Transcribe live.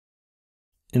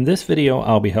In this video,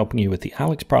 I'll be helping you with the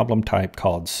ALEKS problem type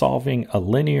called solving a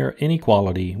linear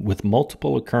inequality with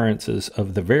multiple occurrences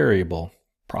of the variable,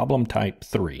 problem type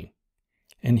 3.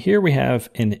 And here we have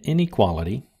an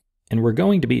inequality, and we're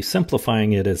going to be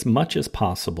simplifying it as much as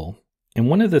possible. And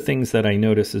one of the things that I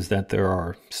notice is that there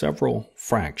are several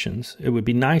fractions. It would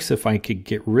be nice if I could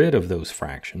get rid of those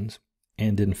fractions.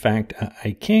 And in fact,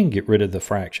 I can get rid of the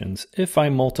fractions if I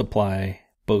multiply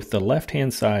both the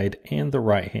left-hand side and the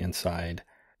right-hand side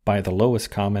by the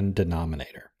lowest common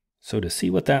denominator. So to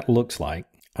see what that looks like,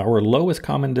 our lowest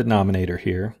common denominator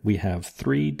here, we have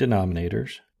three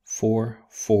denominators, 4,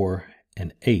 4,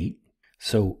 and 8.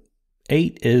 So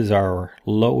 8 is our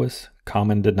lowest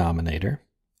common denominator.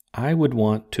 I would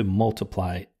want to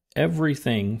multiply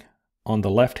everything on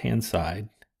the left-hand side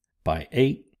by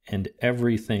 8 and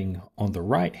everything on the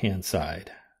right-hand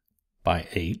side by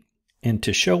 8. And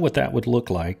to show what that would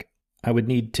look like, I would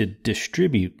need to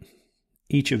distribute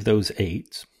each of those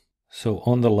 8s. So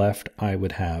on the left, I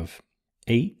would have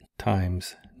 8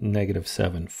 times negative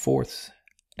 7/4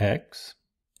 x,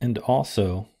 and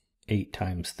also 8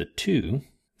 times the 2.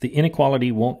 The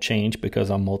inequality won't change because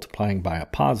I'm multiplying by a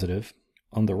positive.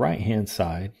 On the right-hand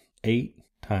side, 8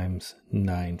 times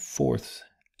 9/4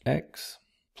 x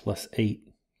plus 8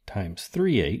 times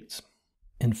 3/8.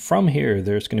 And from here,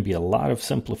 there's going to be a lot of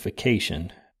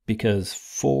simplification because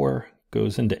 4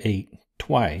 goes into 8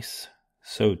 twice.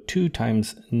 So 2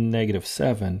 times negative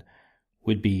 7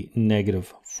 would be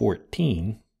negative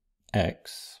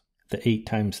 14x. The 8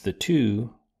 times the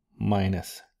 2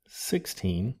 minus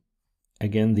 16.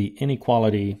 Again, the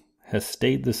inequality has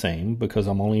stayed the same because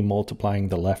I'm only multiplying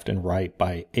the left and right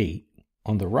by 8.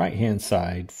 On the right-hand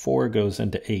side, 4 goes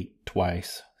into 8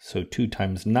 twice. So 2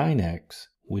 times 9x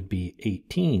would be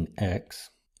 18x.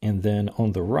 And then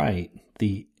on the right,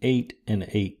 the 8 and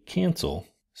 8 cancel.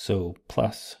 So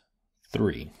plus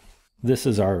 3. This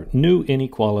is our new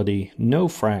inequality, no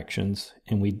fractions,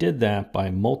 and we did that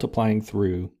by multiplying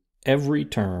through every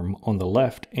term on the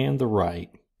left and the right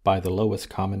by the lowest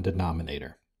common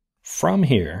denominator. From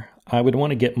here, I would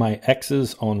want to get my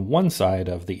x's on one side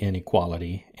of the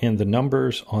inequality and the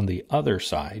numbers on the other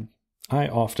side. I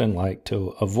often like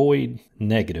to avoid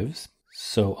negatives,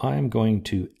 so I'm going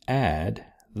to add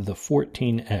the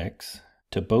 14x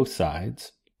to both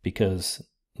sides because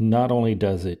not only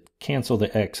does it cancel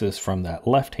the x's from that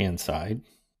left-hand side,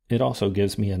 it also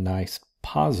gives me a nice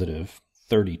positive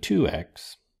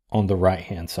 32x on the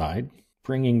right-hand side,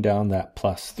 bringing down that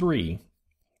plus 3.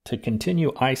 To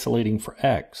continue isolating for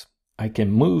x, I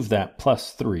can move that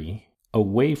plus 3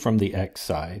 away from the x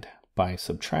side by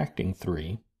subtracting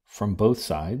 3 from both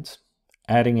sides.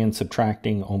 Adding and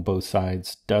subtracting on both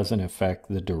sides doesn't affect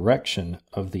the direction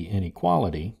of the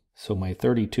inequality, so my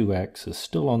 32x is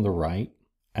still on the right.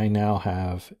 I now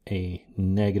have a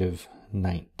negative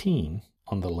 19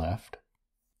 on the left.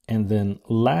 And then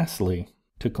lastly,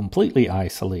 to completely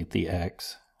isolate the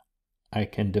x, I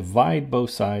can divide both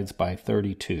sides by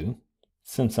 32.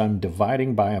 Since I'm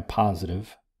dividing by a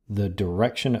positive, the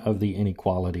direction of the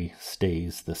inequality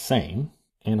stays the same.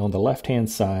 And on the left-hand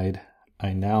side,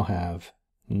 I now have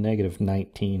negative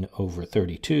 19 over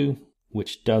 32,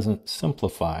 which doesn't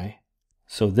simplify.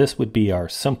 So this would be our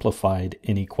simplified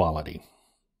inequality.